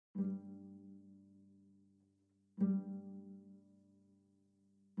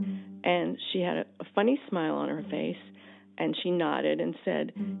And she had a funny smile on her face, and she nodded and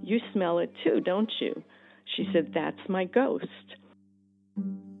said, "You smell it too, don't you?" She said, "That's my ghost."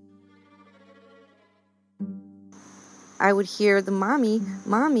 I would hear the mommy,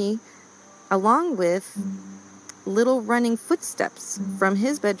 along with little running footsteps from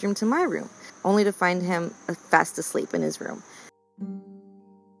his bedroom to my room, only to find him fast asleep in his room.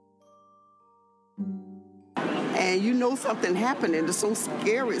 And you know something happened, and it's so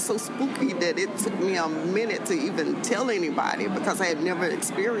scary, it's so spooky that it took me a minute to even tell anybody because I had never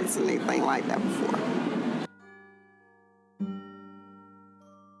experienced anything like that before.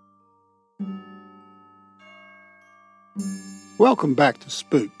 Welcome back to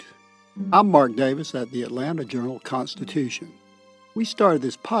Spooked. I'm Mark Davis at the Atlanta Journal-Constitution. We started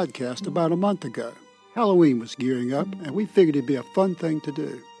this podcast about a month ago. Halloween was gearing up, and we figured it'd be a fun thing to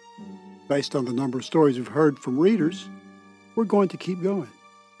do. Based on the number of stories we've heard from readers, we're going to keep going.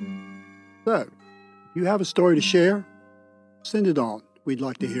 So, if you have a story to share, send it on. We'd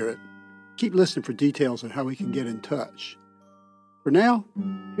like to hear it. Keep listening for details on how we can get in touch. For now,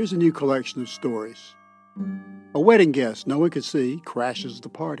 here's a new collection of stories. A wedding guest no one could see crashes the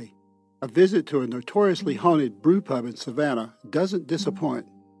party. A visit to a notoriously haunted brew pub in Savannah doesn't disappoint.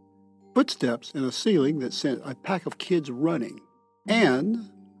 Footsteps in a ceiling that sent a pack of kids running. And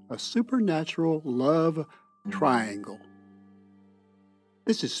a supernatural love triangle.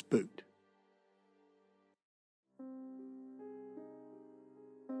 This is Spooked.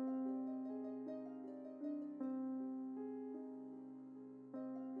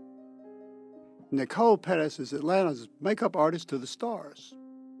 Nicole Pettis is Atlanta's makeup artist to the stars.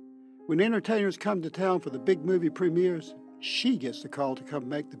 When entertainers come to town for the big movie premieres, she gets the call to come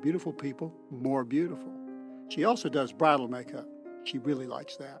make the beautiful people more beautiful. She also does bridal makeup. She really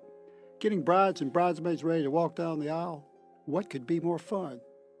likes that. Getting brides and bridesmaids ready to walk down the aisle, what could be more fun?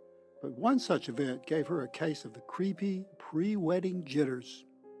 But one such event gave her a case of the creepy pre-wedding jitters.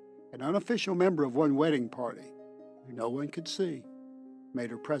 An unofficial member of one wedding party, who no one could see, made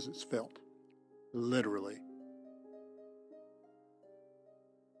her presence felt. Literally.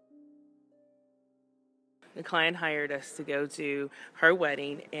 The client hired us to go to her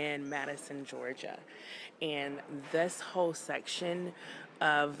wedding in Madison, Georgia. And this whole section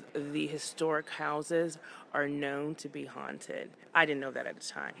of the historic houses are known to be haunted. I didn't know that at the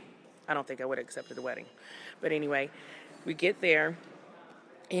time. I don't think I would have accepted the wedding. But anyway, we get there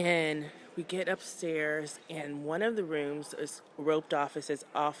and we get upstairs, and one of the rooms is roped off. It says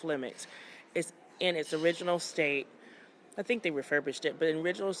off limits. It's in its original state. I think they refurbished it, but in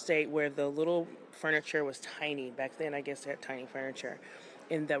original state where the little furniture was tiny. Back then, I guess they had tiny furniture.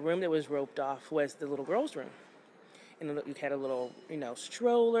 And the room that was roped off was the little girl's room. And you had a little,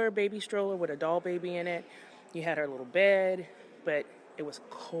 stroller, baby stroller with a doll baby in it. You had her little bed, but it was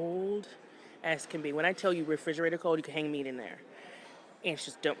cold as can be. When I tell you refrigerator cold, you can hang meat in there. And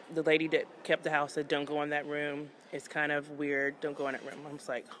she's the lady that kept the house said, "Don't go in that room. It's kind of weird. Don't go in that room." I was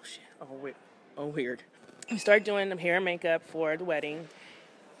like, "Oh shit, weird." We started doing the hair and makeup for the wedding,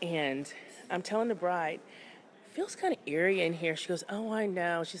 and I'm telling the bride, "It feels kind of eerie in here." She goes, "Oh, I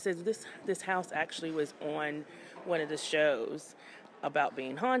know." She says, this house actually was on one of the shows about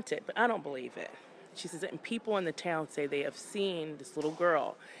being haunted, but I don't believe it. She says, and people in the town say they have seen this little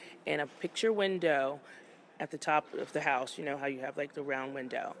girl in a picture window at the top of the house. You know how you have like the round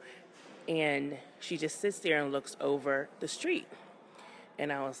window. And she just sits there and looks over the street.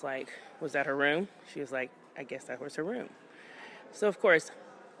 And I was like, "Was that her room?" She was like, "I guess that was her room." So of course,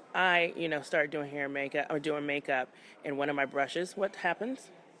 I, started doing hair and makeup, or doing makeup, and one of my brushes, what happens?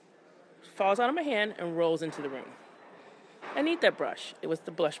 Falls out of my hand and rolls into the room. I need that brush. It was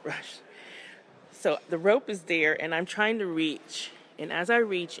the blush brush. So the rope is there, and I'm trying to reach. And as I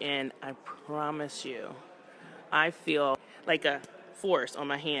reach in, I promise you, I feel like a force on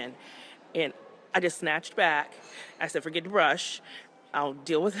my hand. And I just snatched back. I said, "Forget the brush. I'll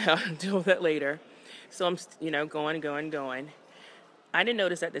deal with that later." So I'm, going. I didn't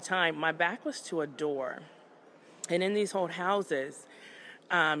notice at the time, my back was to a door. And in these old houses,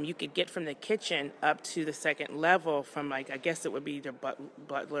 you could get from the kitchen up to the second level from, I guess it would be the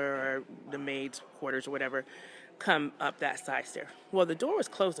butler or the maid's quarters or whatever, come up that side stair. Well, the door was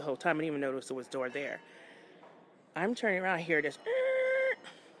closed the whole time. I didn't even notice there was a door there. I'm turning around, I hear this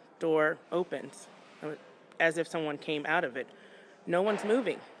door opens, as if someone came out of it. No one's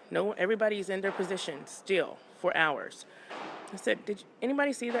moving. Everybody's in their position still for hours. I said, "Did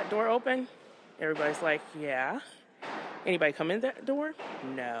anybody see that door open?" Everybody's like, "Yeah." "Anybody come in that door?"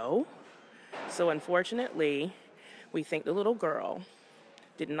 "No." So unfortunately, we think the little girl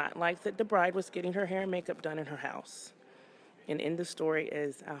did not like that the bride was getting her hair and makeup done in her house. And in the story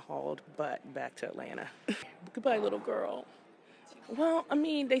is I hauled butt back to Atlanta. Goodbye, little girl. Well, I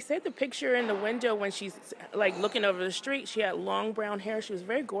mean, they said the picture in the window when she's like looking over the street, she had long brown hair. She was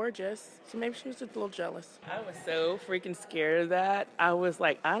very gorgeous. So maybe she was just a little jealous. I was so freaking scared of that. I was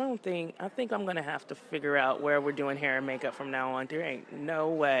like, I think I'm going to have to figure out where we're doing hair and makeup from now on. There ain't no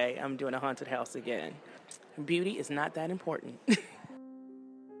way I'm doing a haunted house again. Beauty is not that important.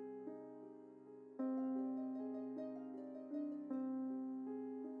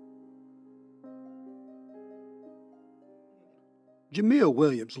 Jamil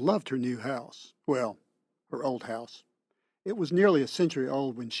Williams loved her new house. Well, her old house. It was nearly a century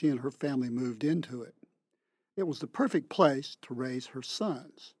old when she and her family moved into it. It was the perfect place to raise her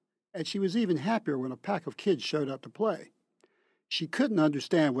sons, and she was even happier when a pack of kids showed up to play. She couldn't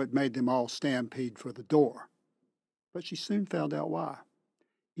understand what made them all stampede for the door, but she soon found out why.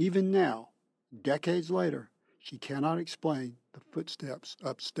 Even now, decades later, she cannot explain the footsteps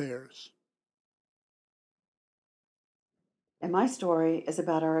upstairs. And my story is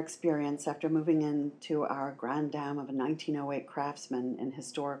about our experience after moving into our grand dam of a 1908 Craftsman in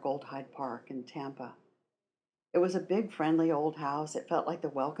historic Old Hyde Park in Tampa. It was a big, friendly old house. It felt like the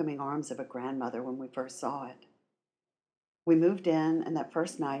welcoming arms of a grandmother when we first saw it. We moved in, and that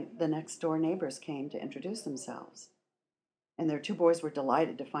first night, the next-door neighbors came to introduce themselves. And their two boys were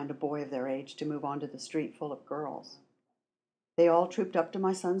delighted to find a boy of their age to move onto the street full of girls. They all trooped up to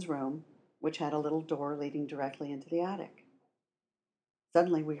my son's room, which had a little door leading directly into the attic.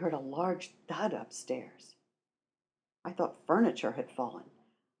 Suddenly, we heard a large thud upstairs. I thought furniture had fallen.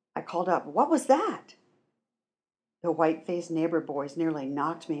 I called up, "What was that?" The white-faced neighbor boys nearly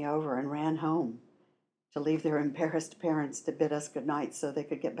knocked me over and ran home to leave their embarrassed parents to bid us goodnight so they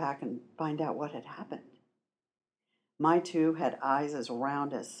could get back and find out what had happened. My two had eyes as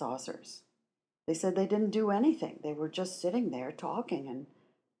round as saucers. They said they didn't do anything. They were just sitting there talking, and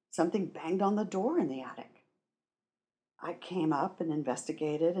something banged on the door in the attic. I came up and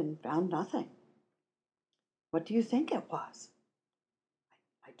investigated and found nothing. What do you think it was?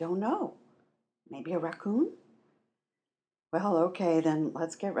 I don't know. Maybe a raccoon? Well, okay, then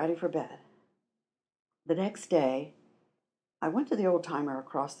let's get ready for bed. The next day, I went to the old-timer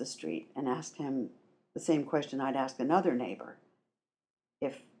across the street and asked him the same question I'd asked another neighbor,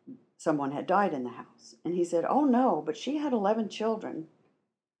 if someone had died in the house. And he said, "Oh, no, but she had 11 children.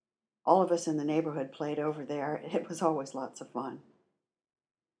 All of us in the neighborhood played over there. It was always lots of fun."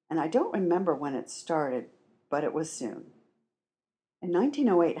 And I don't remember when it started, but it was soon. In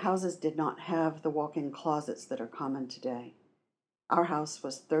 1908, houses did not have the walk-in closets that are common today. Our house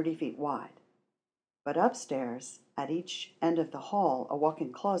was 30 feet wide, but upstairs, at each end of the hall, a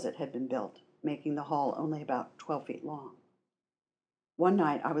walk-in closet had been built, making the hall only about 12 feet long. One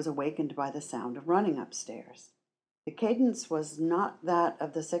night, I was awakened by the sound of running upstairs. The cadence was not that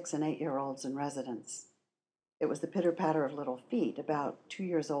of the 6- and 8-year-olds in residence. It was the pitter-patter of little feet, about 2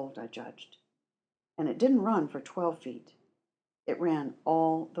 years old, I judged. And it didn't run for 12 feet. It ran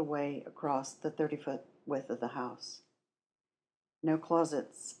all the way across the 30-foot width of the house. No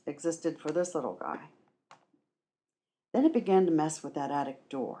closets existed for this little guy. Then it began to mess with that attic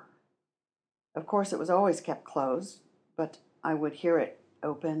door. Of course, it was always kept closed, but I would hear it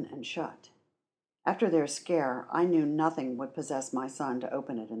open and shut. After their scare, I knew nothing would possess my son to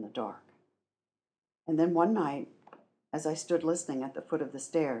open it in the dark. And then one night, as I stood listening at the foot of the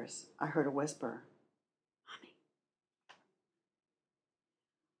stairs, I heard a whisper, "Mommy."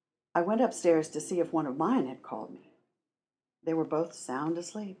 I went upstairs to see if one of mine had called me. They were both sound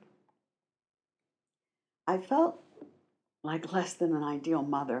asleep. I felt like less than an ideal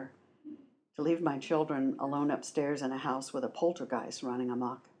mother to leave my children alone upstairs in a house with a poltergeist running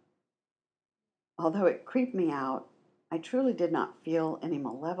amok. Although it creeped me out, I truly did not feel any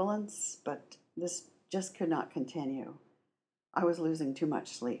malevolence, but this just could not continue. I was losing too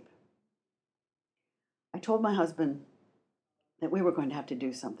much sleep. I told my husband that we were going to have to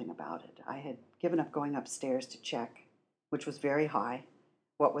do something about it. I had given up going upstairs to check, which was very high,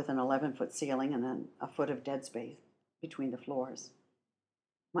 what with an 11-foot ceiling and then a foot of dead space between the floors.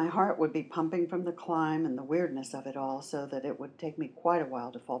 My heart would be pumping from the climb and the weirdness of it all, so that it would take me quite a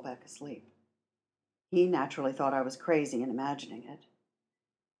while to fall back asleep. He naturally thought I was crazy in imagining it,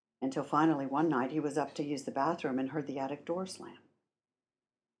 until finally one night he was up to use the bathroom and heard the attic door slam.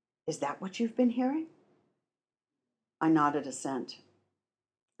 "Is that what you've been hearing?" I nodded assent,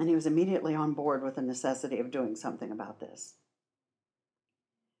 and he was immediately on board with the necessity of doing something about this.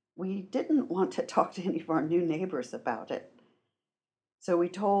 We didn't want to talk to any of our new neighbors about it, so we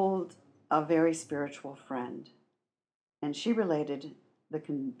told a very spiritual friend, and she related the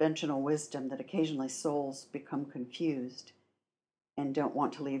conventional wisdom that occasionally souls become confused and don't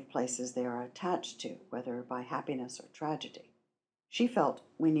want to leave places they are attached to, whether by happiness or tragedy. She felt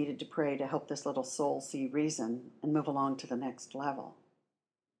we needed to pray to help this little soul see reason and move along to the next level.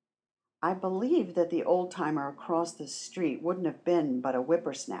 I believe that the old-timer across the street wouldn't have been but a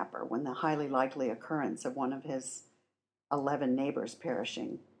whippersnapper when the highly likely occurrence of one of his 11 neighbors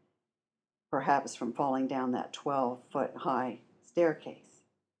perishing, perhaps from falling down that 12-foot-high staircase.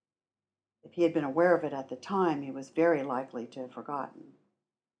 If he had been aware of it at the time, he was very likely to have forgotten.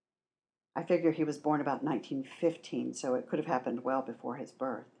 I figure he was born about 1915, so it could have happened well before his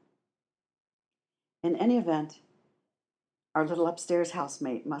birth. In any event, our little upstairs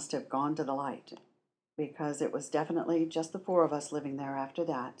housemate must have gone to the light, because it was definitely just the four of us living there after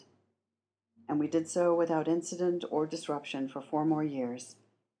that, and we did so without incident or disruption for 4 more years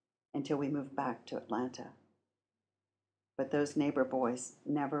until we moved back to Atlanta. But those neighbor boys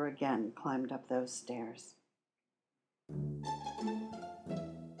never again climbed up those stairs.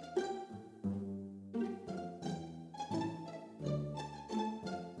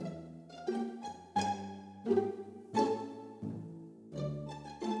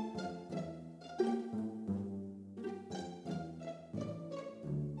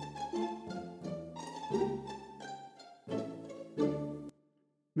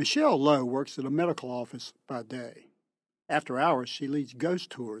 Michelle Lowe works at a medical office by day. After hours, she leads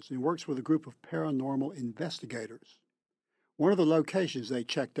ghost tours and works with a group of paranormal investigators. One of the locations they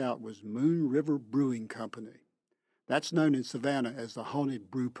checked out was Moon River Brewing Company. That's known in Savannah as the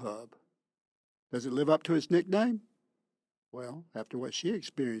Haunted Brew Pub. Does it live up to its nickname? Well, after what she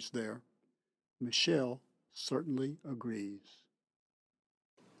experienced there, Michelle certainly agrees.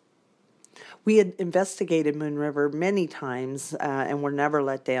 We had investigated Moon River many times and were never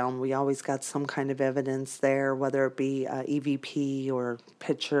let down. We always got some kind of evidence there, whether it be EVP or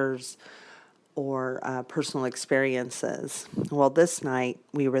pictures or personal experiences. Well, this night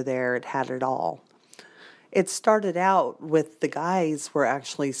we were there, it had it all. It started out with the guys were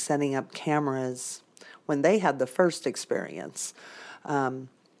actually setting up cameras when they had the first experience. 2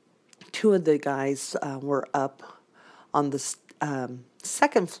 of the guys were up on the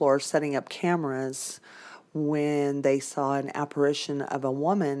second floor setting up cameras when they saw an apparition of a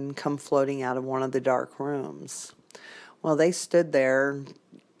woman come floating out of one of the dark rooms. Well, they stood there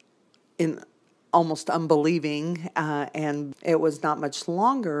in almost unbelieving, and it was not much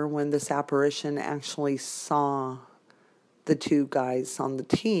longer when this apparition actually saw the 2 guys on the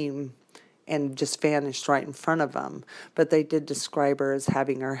team and just vanished right in front of them. But they did describe her as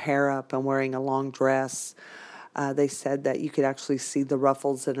having her hair up and wearing a long dress. They said that you could actually see the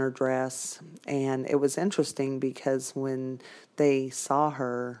ruffles in her dress. And it was interesting because when they saw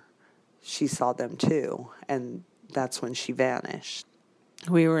her, she saw them too. And that's when she vanished.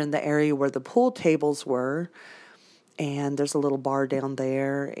 We were in the area where the pool tables were. And there's a little bar down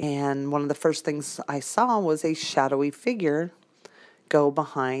there. And one of the first things I saw was a shadowy figure go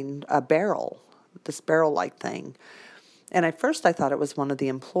behind a barrel, this barrel-like thing. And at first I thought it was one of the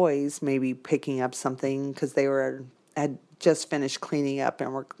employees maybe picking up something because they had just finished cleaning up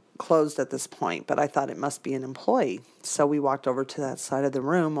and were closed at this point. But I thought it must be an employee. So we walked over to that side of the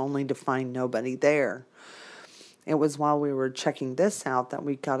room only to find nobody there. It was while we were checking this out that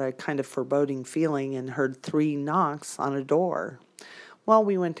we got a kind of foreboding feeling and heard 3 knocks on a door. Well,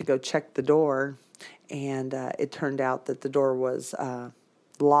 we went to go check the door, and it turned out that the door was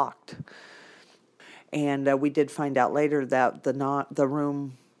locked. And we did find out later that the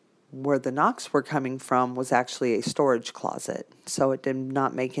room where the knocks were coming from was actually a storage closet. So it did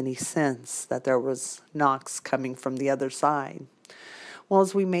not make any sense that there was knocks coming from the other side. Well,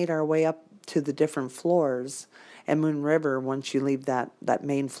 as we made our way up to the different floors, and Moon River, once you leave that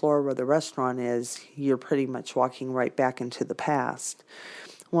main floor where the restaurant is, you're pretty much walking right back into the past.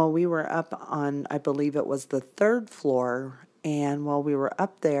 Well, we were up on, I believe it was the 3rd floor, and while we were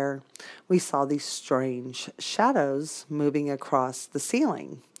up there, we saw these strange shadows moving across the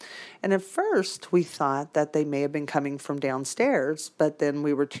ceiling. And at first, we thought that they may have been coming from downstairs, but then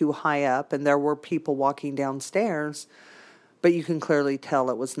we were too high up, and there were people walking downstairs, but you can clearly tell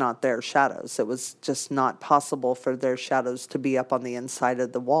it was not their shadows. It was just not possible for their shadows to be up on the inside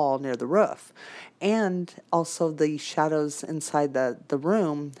of the wall near the roof. And also the shadows inside the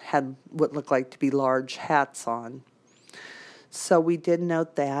room had what looked like to be large hats on. So we did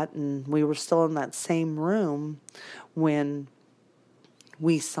note that, and we were still in that same room when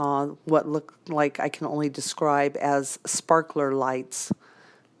we saw what looked like I can only describe as sparkler lights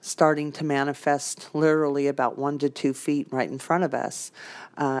starting to manifest literally about 1 to 2 feet right in front of us,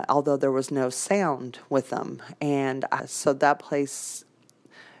 although there was no sound with them. And so that place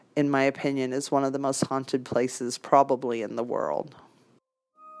in my opinion, is one of the most haunted places probably in the world.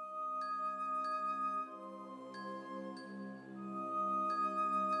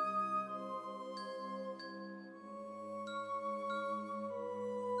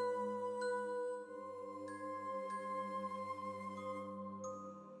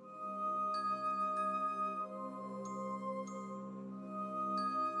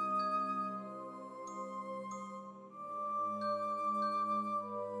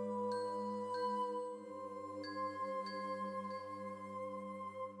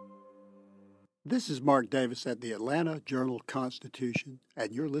 This is Mark Davis at the Atlanta Journal-Constitution,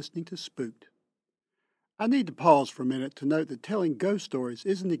 and you're listening to Spooked. I need to pause for a minute to note that telling ghost stories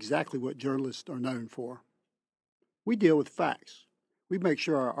isn't exactly what journalists are known for. We deal with facts. We make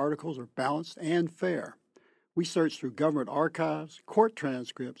sure our articles are balanced and fair. We search through government archives, court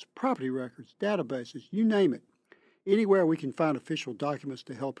transcripts, property records, databases, you name it. Anywhere we can find official documents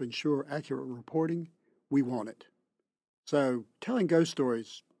to help ensure accurate reporting, we want it. So, telling ghost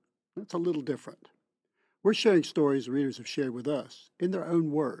stories, that's a little different. We're sharing stories readers have shared with us in their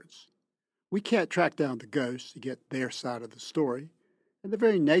own words. We can't track down the ghosts to get their side of the story, and the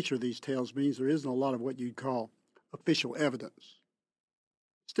very nature of these tales means there isn't a lot of what you'd call official evidence.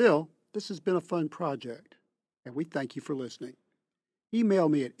 Still, this has been a fun project, and we thank you for listening. Email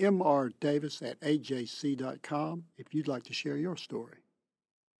me at mrdavis@ajc.com if you'd like to share your story.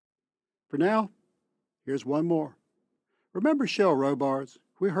 For now, here's one more. Remember Cheryl Robards?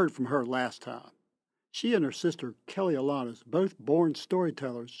 We heard from her last time. She and her sister, Kelly Alanis, both born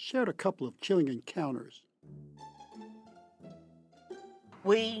storytellers, shared a couple of chilling encounters.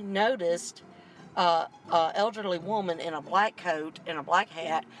 We noticed an elderly woman in a black coat and a black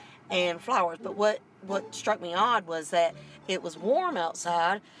hat and flowers. But what struck me odd was that it was warm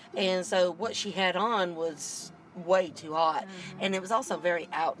outside, and so what she had on was way too hot. And it was also very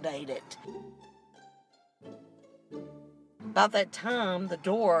outdated. About that time, the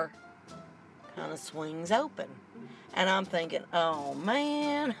door kind of swings open. And I'm thinking, oh,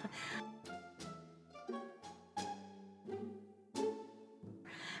 man.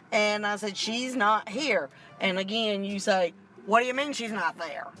 And I said, she's not here. And again, you say, what do you mean she's not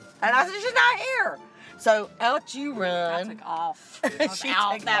there? And I said, she's not here. So out you run. I took off. I was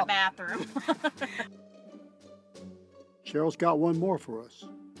out of that bathroom. Cheryl's got one more for us.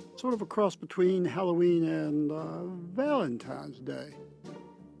 Sort of a cross between Halloween and Valentine's Day.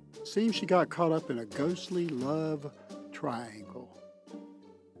 Seems she got caught up in a ghostly love triangle.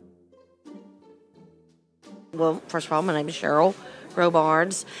 Well, first of all, my name is Cheryl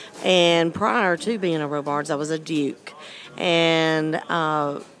Robards, and prior to being a Robards, I was a Duke. And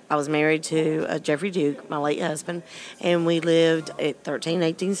I was married to Jeffrey Duke, my late husband, and we lived at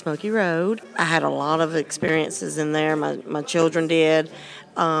 1318 Smoky Road. I had a lot of experiences in there. My children did.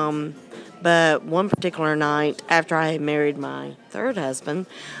 But one particular night, after I had married my third husband,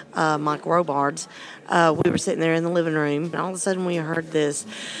 Mike Robards, we were sitting there in the living room, and all of a sudden we heard this.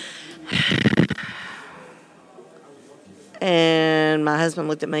 And my husband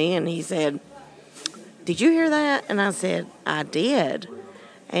looked at me and he said, "Did you hear that?" And I said, "I did."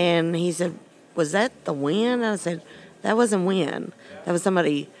 And he said, "Was that the wind?" And I said, "That wasn't wind. That was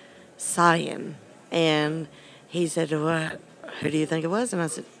somebody sighing." And he said, "What? Who do you think it was?" And I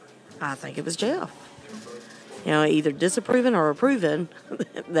said, "I think it was Jeff." You know, either disapproving or approving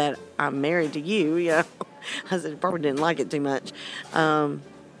that I'm married to you. You know, I said, probably didn't like it too much.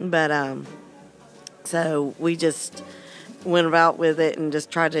 So we just went about with it and just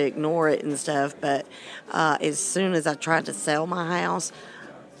tried to ignore it and stuff. But as soon as I tried to sell my house,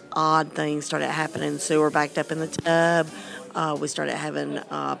 odd things started happening. Sewer backed up in the tub. We started having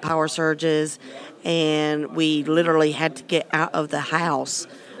power surges, and we literally had to get out of the house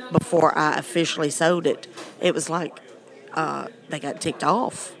before I officially sold it. It was like they got ticked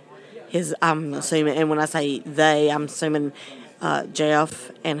off. I'm assuming, and when I say they, I'm assuming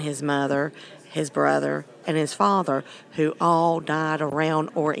Jeff and his mother, his brother, and his father, who all died around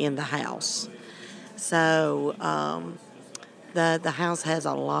or in the house. So the house has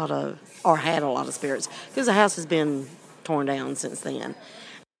had a lot of spirits, because the house has been torn down since then.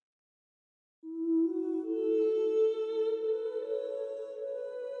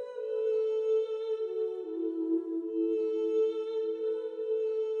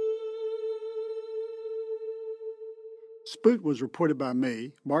 Spooked was reported by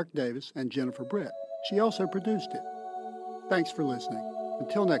me, Mark Davis, and Jennifer Brett. She also produced it. Thanks for listening.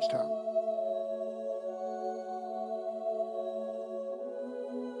 Until next time.